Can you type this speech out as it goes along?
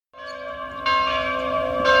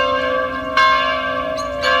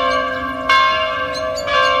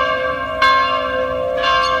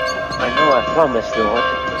promise, Lord,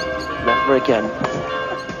 never again.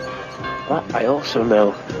 But I also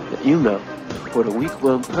know that you know what a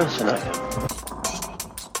weak-willed person I am.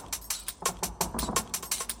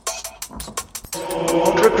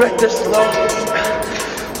 Don't regret this, Lord.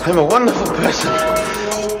 I'm a wonderful person.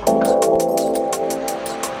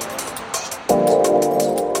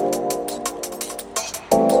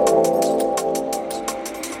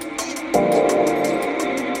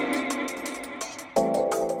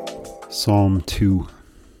 Psalm 2.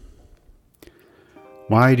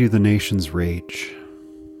 Why do the nations rage,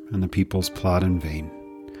 and the peoples plot in vain?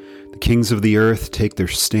 The kings of the earth take their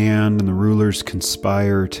stand, and the rulers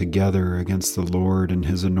conspire together against the Lord and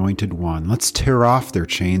his anointed one. Let's tear off their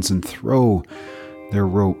chains and throw their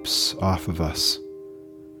ropes off of us.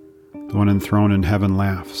 The one enthroned in heaven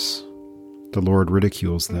laughs. The Lord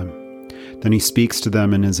ridicules them. Then he speaks to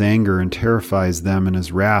them in his anger and terrifies them in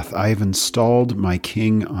his wrath. I have installed my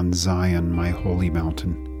king on Zion, my holy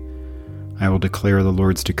mountain. I will declare the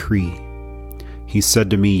Lord's decree. He said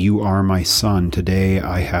to me, "You are my son. Today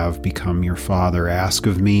I have become your father. Ask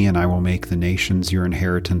of me, and I will make the nations your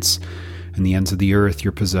inheritance, and the ends of the earth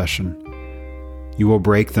your possession. You will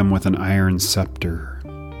break them with an iron scepter.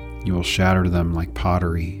 You will shatter them like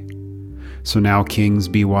pottery. So now, kings,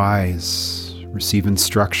 be wise. Receive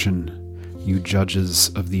instruction, you judges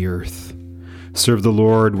of the earth. Serve the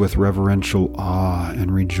Lord with reverential awe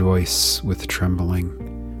and rejoice with trembling.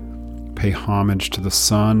 Pay homage to the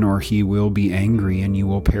Son, or he will be angry and you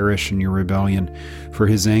will perish in your rebellion, for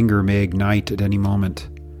his anger may ignite at any moment.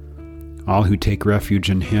 All who take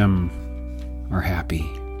refuge in him are happy.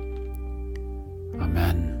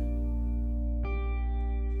 Amen.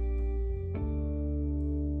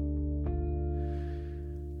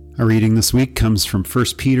 Our reading this week comes from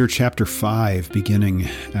 1 Peter chapter 5, beginning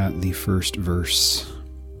at the first verse.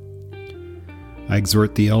 I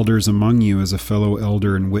exhort the elders among you as a fellow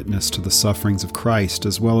elder and witness to the sufferings of Christ,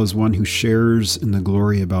 as well as one who shares in the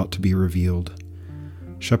glory about to be revealed.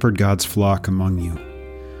 Shepherd God's flock among you,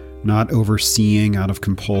 not overseeing out of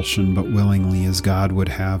compulsion, but willingly as God would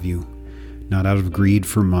have you, not out of greed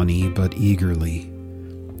for money, but eagerly,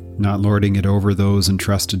 not lording it over those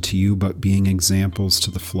entrusted to you, but being examples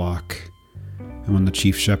to the flock. And when the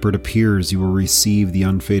chief shepherd appears, you will receive the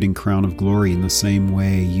unfading crown of glory. In the same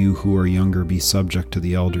way, you who are younger, be subject to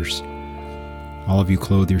the elders. All of you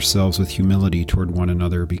clothe yourselves with humility toward one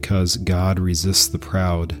another, because God resists the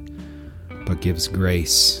proud, but gives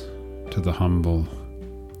grace to the humble.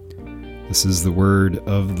 This is the word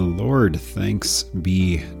of the Lord. Thanks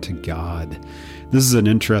be to God. This is an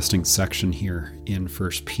interesting section here in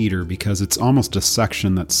 1 Peter, because it's almost a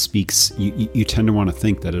section that speaks, you tend to want to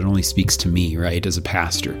think that it only speaks to me, right, as a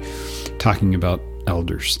pastor, talking about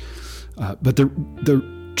elders. But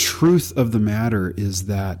the truth of the matter is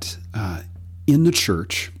that in the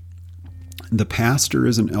church, the pastor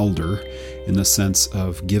is an elder in the sense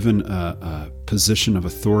of given a position of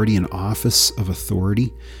authority, an office of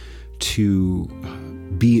authority, to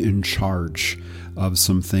be in charge of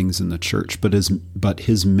some things in the church, but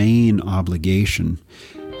his main obligation,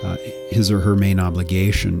 his or her main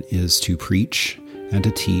obligation, is to preach and to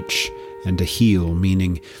teach and to heal,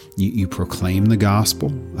 meaning you proclaim the gospel,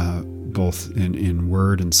 both in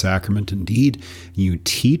word and sacrament and deed. You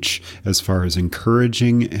teach as far as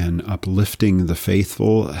encouraging and uplifting the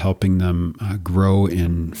faithful, helping them grow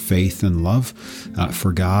in faith and love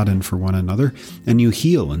for God and for one another. And you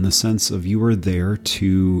heal in the sense of you are there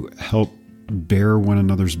to help bear one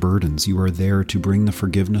another's burdens. You are there to bring the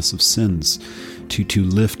forgiveness of sins, to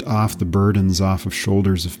lift off the burdens off of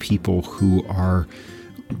shoulders of people who are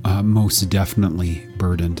most definitely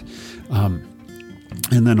burdened.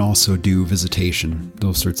 And then also do visitation,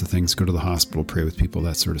 those sorts of things, go to the hospital, pray with people,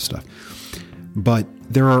 that sort of stuff. But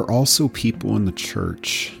there are also people in the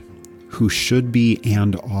church who should be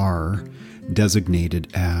and are designated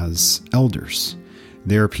as elders.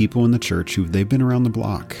 There are people in the church they've been around the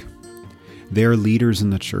block. They're leaders in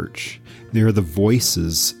the church. They're the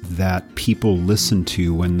voices that people listen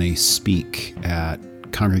to when they speak at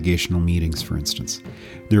congregational meetings, for instance.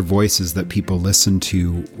 They're voices that people listen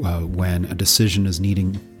to when a decision is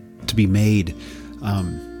needing to be made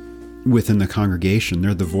within the congregation.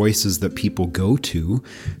 They're the voices that people go to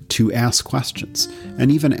ask questions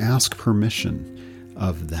and even ask permission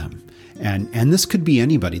of them. And this could be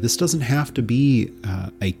anybody. This doesn't have to be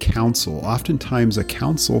a council. Oftentimes a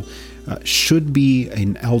council should be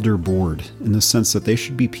an elder board, in the sense that they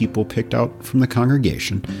should be people picked out from the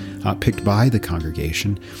congregation, picked by the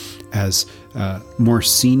congregation as more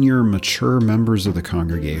senior, mature members of the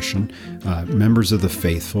congregation, members of the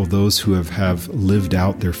faithful, those who have lived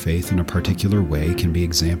out their faith in a particular way, can be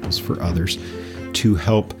examples for others, to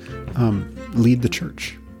help lead the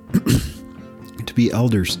church, to be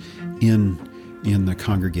elders in the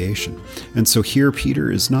congregation. And so here Peter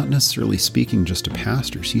is not necessarily speaking just to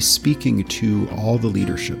pastors. He's speaking to all the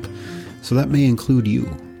leadership. So that may include you.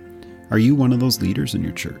 Are you one of those leaders in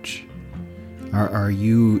your church? Are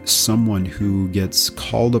you someone who gets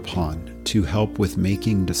called upon to help with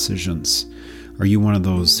making decisions? Are you one of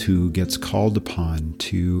those who gets called upon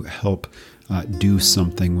to help do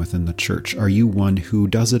something within the church? Are you one who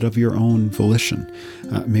does it of your own volition?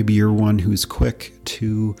 Maybe you're one who's quick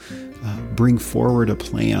to bring forward a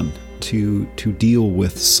plan to deal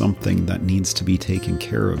with something that needs to be taken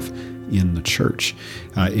care of in the church.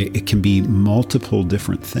 It can be multiple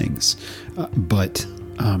different things, but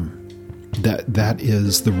that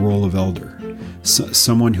is the role of elder.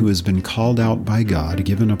 Someone who has been called out by God,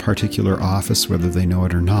 given a particular office, whether they know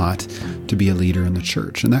it or not, to be a leader in the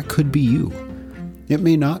church. And that could be you. It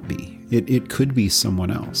may not be. It could be someone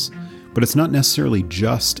else. But it's not necessarily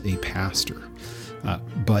just a pastor.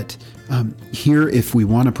 But here, if we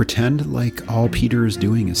want to pretend like all Peter is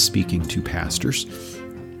doing is speaking to pastors,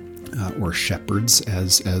 or shepherds,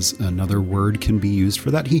 as another word can be used for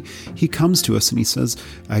that. He comes to us and he says,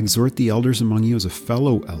 I exhort the elders among you as a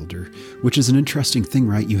fellow elder, which is an interesting thing,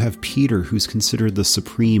 right? You have Peter, who's considered the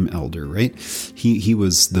supreme elder, right? He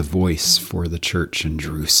was the voice for the church in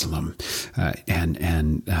Jerusalem, and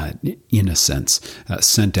in a sense,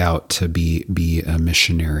 sent out to be a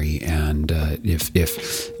missionary. And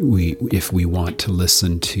if we want to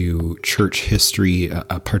listen to church history,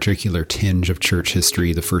 a particular tinge of church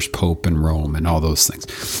history, the first Pope in Rome and all those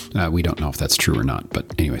things. We don't know if that's true or not, but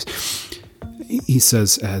anyways, he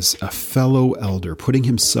says, as a fellow elder, putting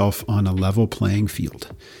himself on a level playing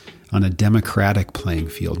field, on a democratic playing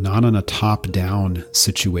field, not on a top-down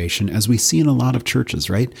situation, as we see in a lot of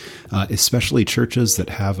churches, right? Especially churches that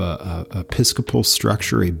have a episcopal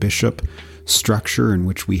structure, a bishop structure, in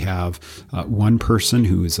which we have one person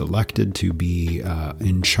who is elected to be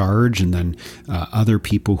in charge, and then other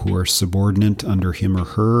people who are subordinate under him or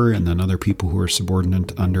her, and then other people who are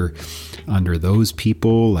subordinate under those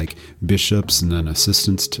people, like bishops, and then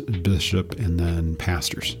assistants to bishop, and then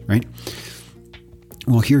pastors, right?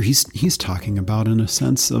 Well, here he's talking about, in a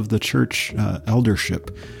sense, of the church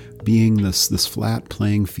eldership being this flat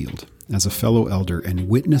playing field as a fellow elder and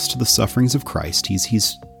witness to the sufferings of Christ.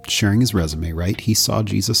 He's sharing his resume, right? He saw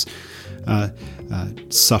Jesus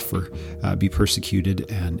suffer, be persecuted,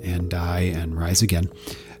 and die and rise again,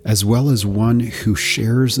 as well as one who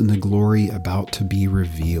shares in the glory about to be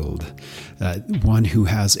revealed, one who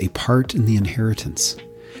has a part in the inheritance,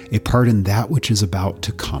 a part in that which is about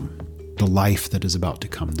to come, the life that is about to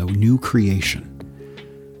come, the new creation,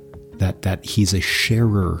 that he's a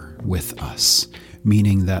sharer with us,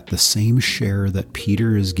 meaning that the same share that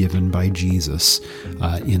Peter is given by Jesus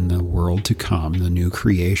in the world to come, the new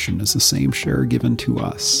creation, is the same share given to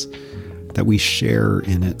us, that we share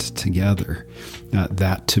in it together,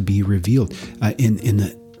 that to be revealed.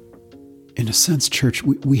 In a sense, church,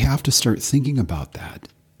 we have to start thinking about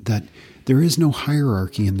that there is no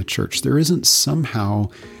hierarchy in the church. There isn't somehow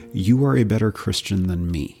you are a better Christian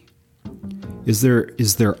than me. Is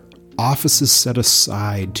there offices set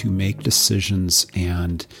aside to make decisions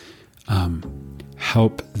and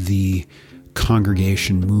help the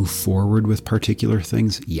congregation move forward with particular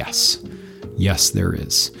things? Yes, there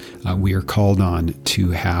is. We are called on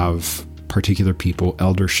to have particular people,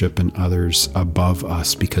 eldership and others above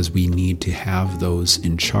us, because we need to have those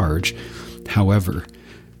in charge. However,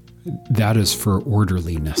 that is for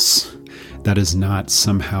orderliness. That is not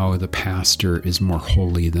somehow the pastor is more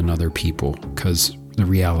holy than other people, because the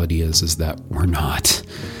reality is that we're not.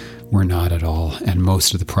 We're not at all. And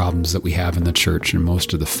most of the problems that we have in the church, and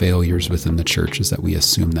most of the failures within the church, is that we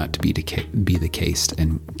assume that to be the case,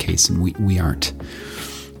 and we aren't.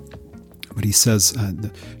 But he says,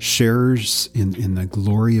 sharers in the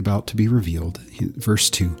glory about to be revealed. Verse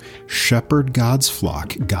 2, shepherd God's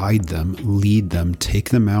flock, guide them, lead them,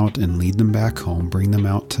 take them out and lead them back home, bring them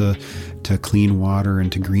out to clean water and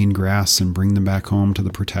to green grass, and bring them back home to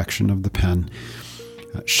the protection of the pen.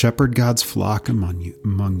 Shepherd God's flock among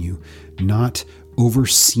you, not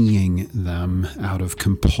overseeing them out of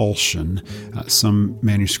compulsion. Some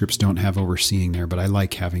manuscripts don't have overseeing there, but I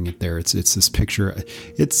like having it there. It's this picture.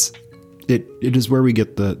 It is where we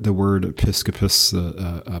get the word episcopus,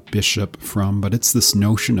 a bishop, from, but it's this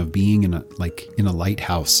notion of being in a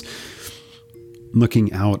lighthouse,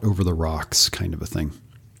 looking out over the rocks, kind of a thing,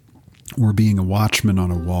 or being a watchman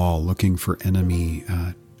on a wall, looking for enemy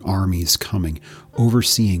armies coming,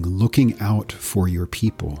 overseeing, looking out for your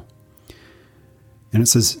people. And it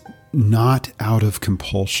says, not out of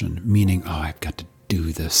compulsion, meaning, oh, I've got to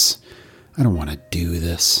do this. I don't want to do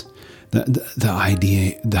this. The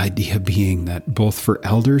idea being that both for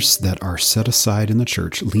elders that are set aside in the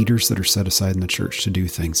church, leaders that are set aside in the church to do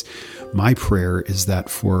things, my prayer is that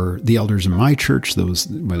for the elders in my church, those,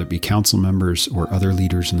 whether it be council members or other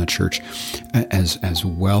leaders in the church, as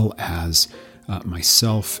well as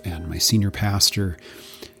myself and my senior pastor,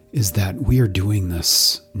 is that we are doing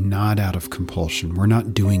this not out of compulsion. We're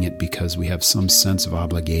not doing it because we have some sense of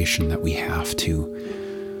obligation that we have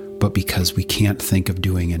to, but because we can't think of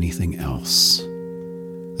doing anything else.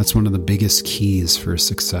 That's one of the biggest keys for a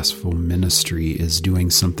successful ministry, is doing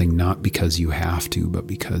something not because you have to, but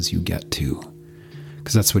because you get to.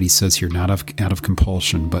 Because that's what he says here, not out of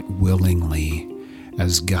compulsion, but willingly,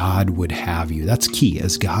 as God would have you. That's key,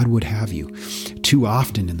 as God would have you. Too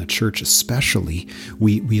often in the church especially,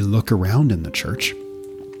 we look around in the church,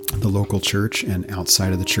 the local church and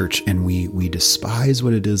outside of the church, and we despise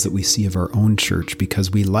what it is that we see of our own church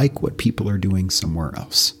because we like what people are doing somewhere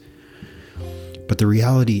else. But the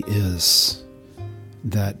reality is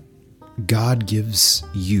that God gives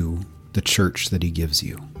you the church that he gives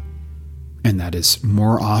you. And that is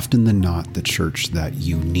more often than not the church that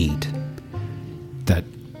you need. That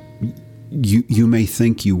you may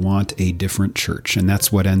think you want a different church, and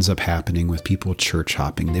that's what ends up happening with people church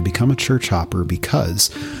hopping. They become a church hopper because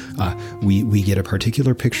we get a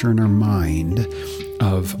particular picture in our mind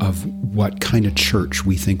of what kind of church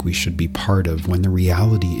we think we should be part of, when the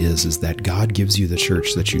reality is that God gives you the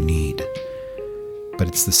church that you need. But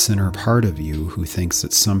it's the sinner part of you who thinks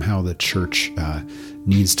that somehow the church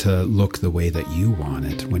needs to look the way that you want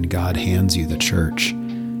it, when God hands you the church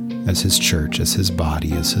as his church, as his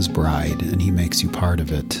body, as his bride, and he makes you part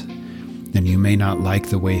of it. And you may not like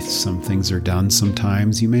the way some things are done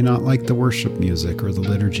sometimes. You may not like the worship music or the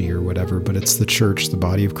liturgy or whatever, but it's the church, the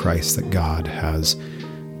body of Christ, that God has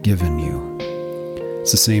given you.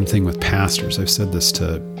 It's the same thing with pastors. I've said this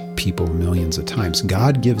to people millions of times.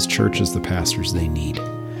 God gives churches the pastors they need.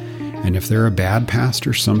 And if they're a bad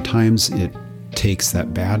pastor, sometimes it takes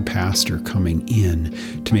that bad pastor coming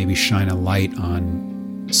in to maybe shine a light on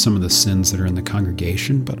some of the sins that are in the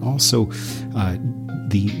congregation, but also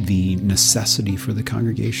the necessity for the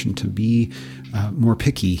congregation to be more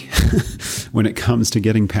picky when it comes to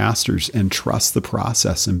getting pastors, and trust the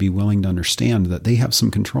process and be willing to understand that they have some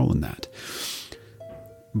control in that.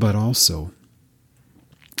 But also,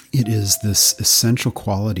 it is this essential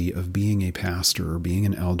quality of being a pastor or being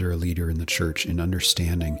an elder, a leader in the church, in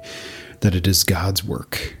understanding that it is God's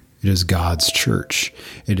work. It is God's church.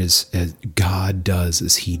 It is as God does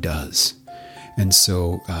as he does. And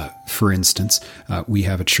so, for instance, we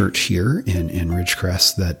have a church here in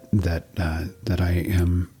Ridgecrest that I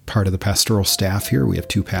am part of the pastoral staff here. We have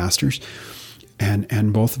 2 pastors,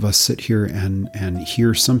 and both of us sit here and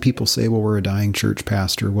hear some people say, well, we're a dying church,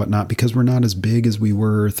 pastor, whatnot, because we're not as big as we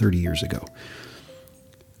were 30 years ago.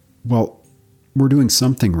 Well, we're doing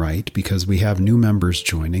something right because we have new members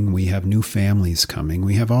joining. We have new families coming.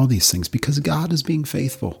 We have all these things because God is being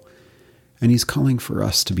faithful, and he's calling for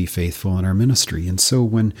us to be faithful in our ministry. And so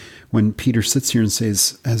when Peter sits here and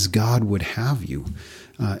says, as God would have you,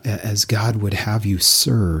 as God would have you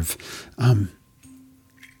serve,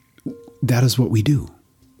 that is what we do.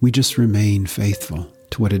 We just remain faithful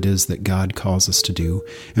to what it is that God calls us to do,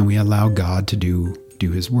 and we allow God to do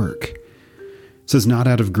his work. It says, not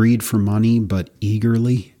out of greed for money, but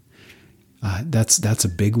eagerly. That's a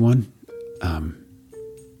big one.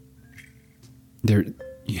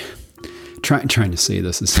 Trying to say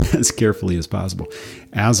this as carefully as possible.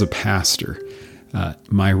 As a pastor,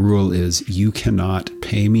 my rule is you cannot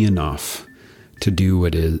pay me enough to do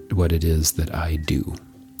what it is that I do,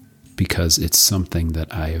 because it's something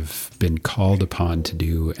that I've been called upon to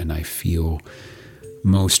do, and I feel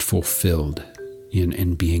most fulfilled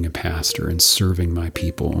in being a pastor and serving my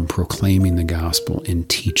people and proclaiming the gospel and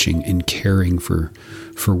teaching and caring for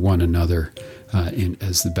one another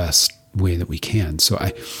as the best way that we can. So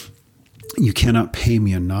you cannot pay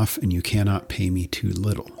me enough, and you cannot pay me too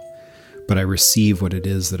little. But I receive what it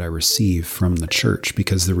is that I receive from the church,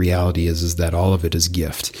 because the reality is that all of it is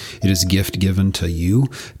gift. It is gift given to you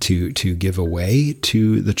to give away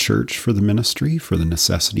to the church for the ministry, for the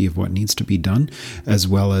necessity of what needs to be done, as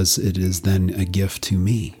well as it is then a gift to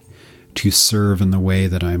me to serve in the way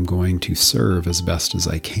that I'm going to serve as best as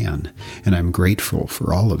I can. And I'm grateful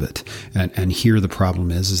for all of it. And here the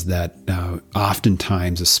problem is that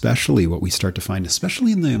oftentimes, especially what we start to find,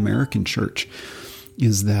 especially in the American church,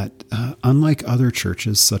 is that unlike other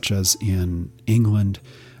churches, such as in England,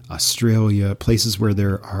 Australia, places where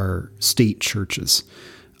there are state churches,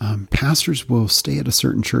 pastors will stay at a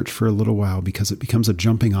certain church for a little while because it becomes a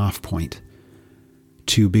jumping off point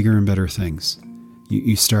to bigger and better things.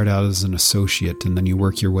 You start out as an associate, and then you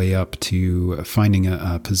work your way up to finding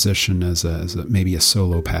a position as maybe a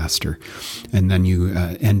solo pastor. And then you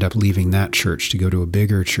end up leaving that church to go to a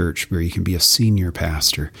bigger church where you can be a senior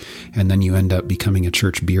pastor. And then you end up becoming a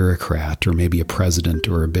church bureaucrat, or maybe a president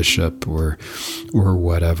or a bishop or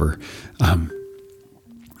whatever.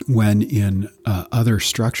 When in other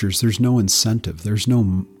structures, there's no incentive. There's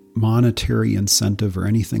no monetary incentive or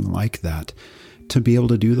anything like that to be able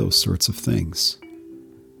to do those sorts of things.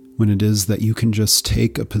 When it is that you can just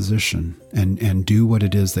take a position and do what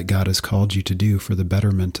it is that God has called you to do for the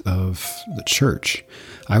betterment of the church.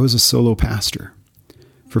 I was a solo pastor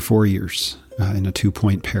for 4 years in a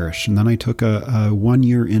 2-point parish. And then I took a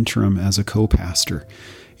 1-year interim as a co-pastor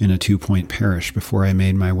in a 2-point parish before I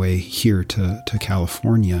made my way here to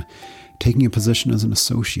California, taking a position as an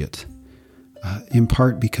associate. In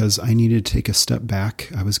part because I needed to take a step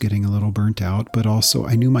back. I was getting a little burnt out, but also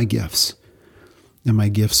I knew my gifts. And my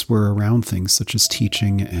gifts were around things such as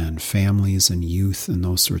teaching and families and youth and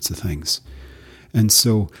those sorts of things. And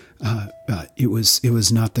so it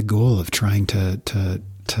was not the goal of trying to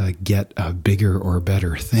get a bigger or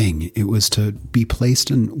better thing. It was to be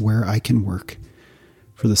placed in where I can work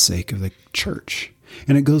for the sake of the church.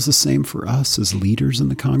 And it goes the same for us as leaders in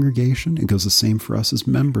the congregation. It goes the same for us as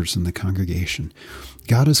members in the congregation.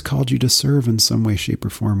 God has called you to serve in some way, shape, or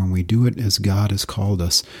form, and we do it as God has called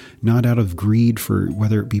us, not out of greed for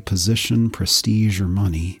whether it be position, prestige, or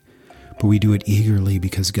money, but we do it eagerly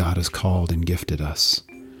because God has called and gifted us.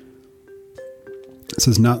 It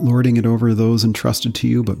says, not lording it over those entrusted to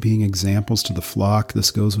you, but being examples to the flock. This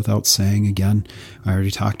goes without saying. Again, I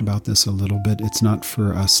already talked about this a little bit. It's not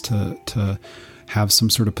for us to have some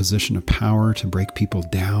sort of position of power to break people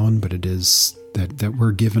down, but it is that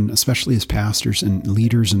we're given, especially as pastors and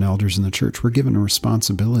leaders and elders in the church, we're given a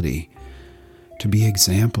responsibility to be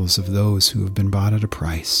examples of those who have been bought at a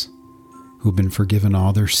price, who have been forgiven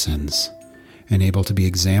all their sins, and able to be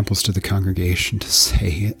examples to the congregation to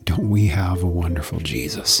say, don't we have a wonderful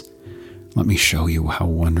Jesus? Let me show you how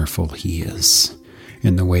wonderful he is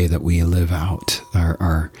in the way that we live out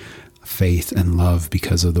our faith and love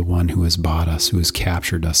because of the one who has bought us, who has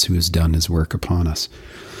captured us, who has done his work upon us.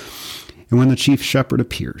 And when the chief shepherd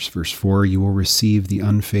appears, verse 4, you will receive the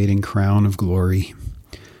unfading crown of glory.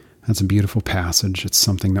 That's a beautiful passage. It's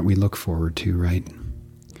something that we look forward to, right?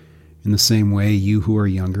 In the same way, you who are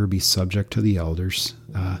younger, be subject to the elders.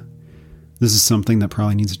 This is something that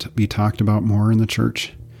probably needs to be talked about more in the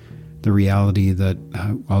church. The reality that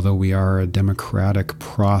although we are a democratic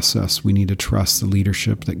process, we need to trust the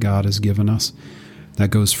leadership that God has given us. That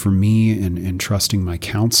goes for me in trusting my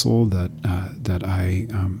counsel that I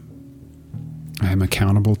am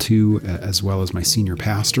accountable to, as well as my senior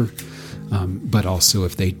pastor. But also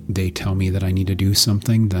if they tell me that I need to do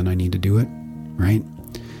something, then I need to do it, right?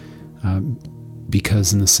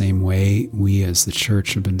 Because in the same way, we as the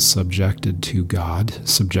church have been subjected to God,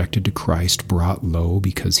 subjected to Christ, brought low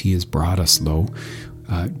because he has brought us low,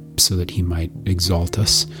 so that he might exalt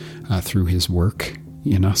us through his work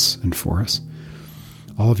in us and for us.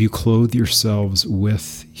 All of you clothe yourselves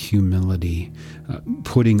with humility,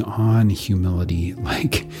 putting on humility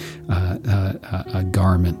like a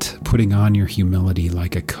garment, putting on your humility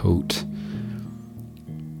like a coat.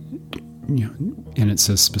 And it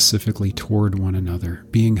says specifically toward one another,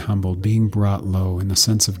 being humbled, being brought low, in the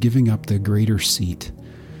sense of giving up the greater seat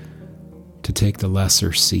to take the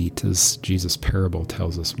lesser seat, as Jesus' parable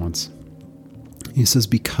tells us once. He says,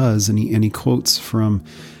 because, and he quotes from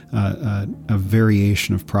a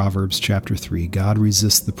variation of Proverbs chapter 3, God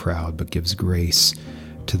resists the proud, but gives grace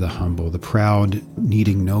to the humble. The proud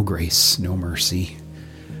needing no grace, no mercy.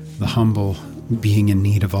 The humble being in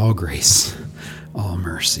need of all grace, all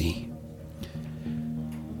mercy.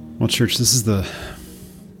 Well, church, this is the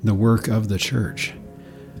work of the church.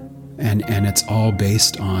 And it's all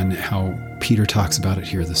based on how Peter talks about it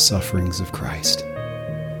here, the sufferings of Christ.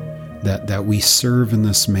 That we serve in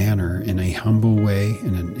this manner, in a humble way,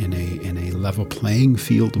 in a level playing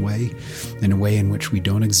field way, in a way in which we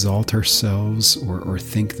don't exalt ourselves or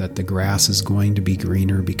think that the grass is going to be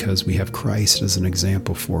greener, because we have Christ as an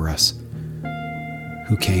example for us,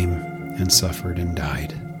 who came and suffered and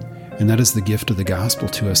died. And that is the gift of the gospel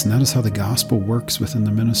to us. And that is how the gospel works within the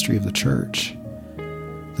ministry of the church.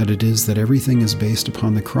 That it is that everything is based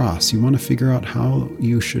upon the cross. You want to figure out how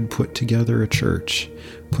you should put together a church,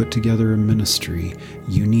 put together a ministry.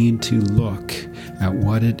 You need to look at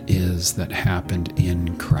what it is that happened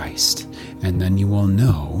in Christ. And then you will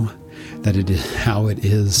know that it is how it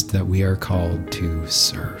is that we are called to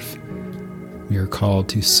serve. We are called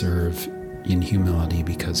to serve in humility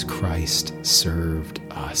because Christ served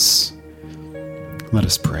us. Let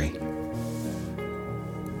us pray.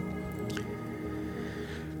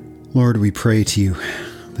 Lord, we pray to you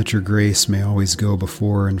that your grace may always go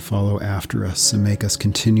before and follow after us and make us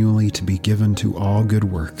continually to be given to all good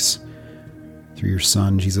works. Through your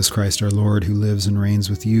Son, Jesus Christ our Lord, who lives and reigns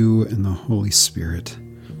with you in the Holy Spirit,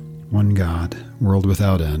 one God, world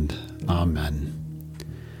without end. Amen.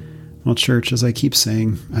 Well, church, as I keep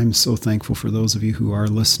saying, I'm so thankful for those of you who are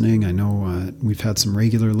listening. I know we've had some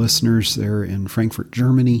regular listeners there in Frankfurt,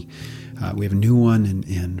 Germany. We have a new one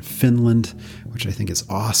in Finland, which I think is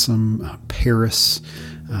awesome. Paris,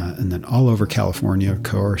 and then all over California, of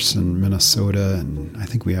course, and Minnesota, and I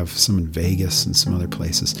think we have some in Vegas and some other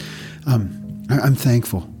places. I'm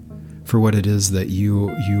thankful for what it is that you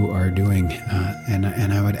are doing, and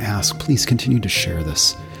I would ask, please continue to share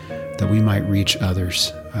this, that we might reach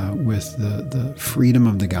others with the freedom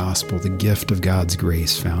of the gospel, the gift of God's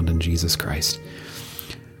grace found in Jesus Christ.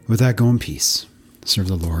 With that, go in peace. Serve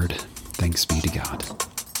the Lord. Thanks be to God.